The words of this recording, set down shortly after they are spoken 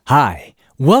Hi,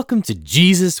 welcome to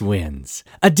Jesus Wins,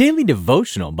 a daily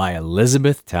devotional by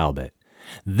Elizabeth Talbot.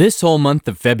 This whole month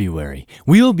of February,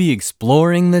 we will be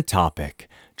exploring the topic,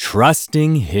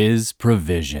 Trusting His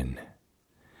Provision.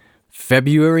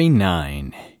 February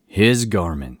 9, His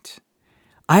Garment.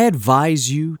 I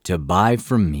advise you to buy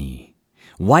from me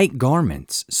white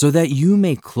garments so that you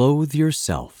may clothe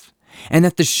yourself, and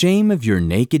that the shame of your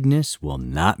nakedness will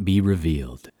not be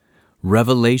revealed.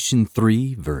 Revelation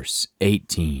 3, verse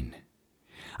 18.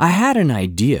 I had an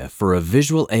idea for a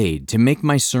visual aid to make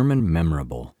my sermon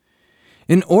memorable.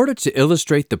 In order to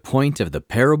illustrate the point of the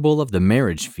parable of the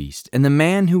marriage feast and the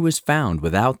man who was found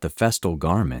without the festal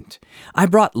garment, I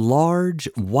brought large,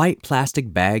 white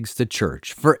plastic bags to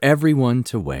church for everyone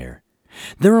to wear.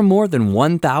 There were more than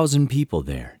 1,000 people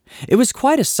there. It was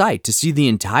quite a sight to see the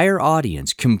entire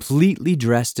audience completely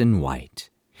dressed in white.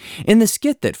 In the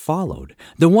skit that followed,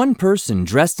 the one person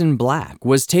dressed in black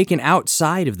was taken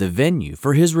outside of the venue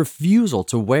for his refusal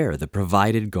to wear the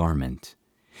provided garment.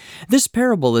 This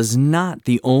parable is not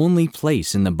the only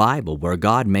place in the Bible where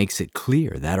God makes it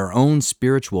clear that our own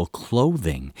spiritual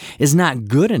clothing is not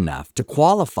good enough to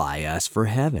qualify us for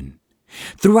heaven.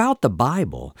 Throughout the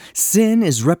Bible, sin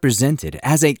is represented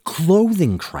as a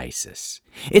clothing crisis.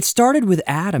 It started with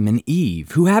Adam and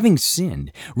Eve, who, having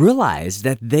sinned, realized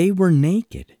that they were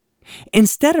naked.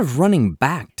 Instead of running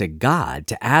back to God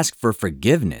to ask for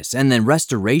forgiveness and the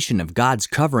restoration of God's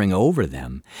covering over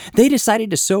them, they decided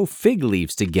to sew fig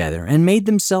leaves together and made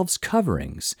themselves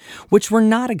coverings, which were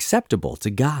not acceptable to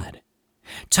God.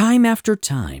 Time after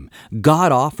time,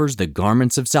 God offers the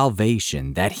garments of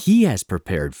salvation that He has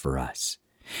prepared for us.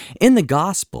 In the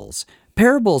Gospels,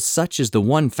 parables such as the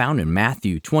one found in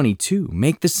Matthew 22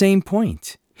 make the same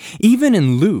point. Even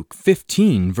in Luke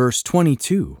 15, verse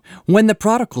 22, when the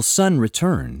prodigal son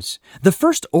returns, the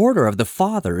first order of the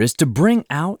father is to bring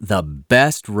out the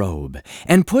best robe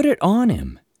and put it on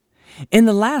him. In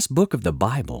the last book of the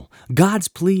Bible, God's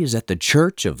plea is that the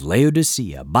church of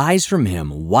Laodicea buys from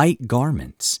Him white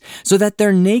garments so that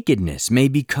their nakedness may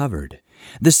be covered.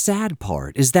 The sad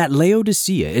part is that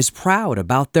Laodicea is proud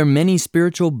about their many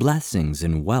spiritual blessings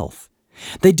and wealth.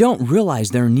 They don't realize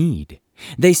their need.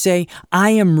 They say, "I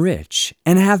am rich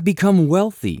and have become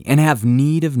wealthy and have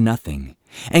need of nothing."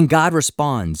 And God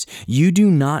responds, "You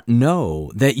do not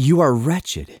know that you are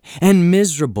wretched and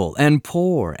miserable and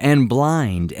poor and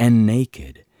blind and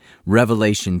naked."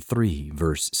 Revelation 3,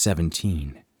 verse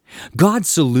 17. God's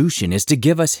solution is to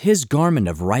give us His garment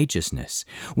of righteousness,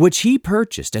 which He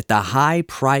purchased at the high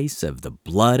price of the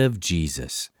blood of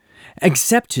Jesus.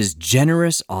 Accept His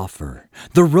generous offer.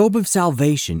 The robe of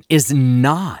salvation is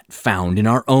not found in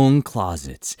our own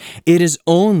closets. It is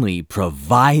only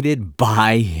provided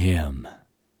by Him.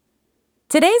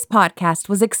 Today's podcast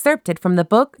was excerpted from the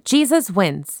book Jesus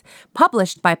Wins,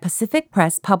 published by Pacific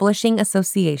Press Publishing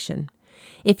Association.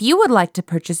 If you would like to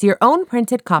purchase your own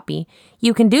printed copy,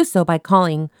 you can do so by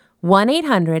calling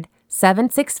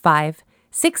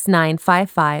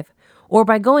 1-800-765-6955 or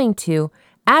by going to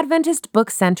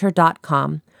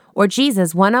AdventistBookCenter.com or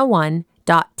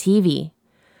Jesus101.tv.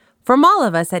 From all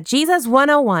of us at Jesus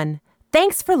 101,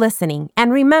 thanks for listening,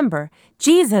 and remember,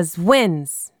 Jesus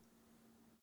wins!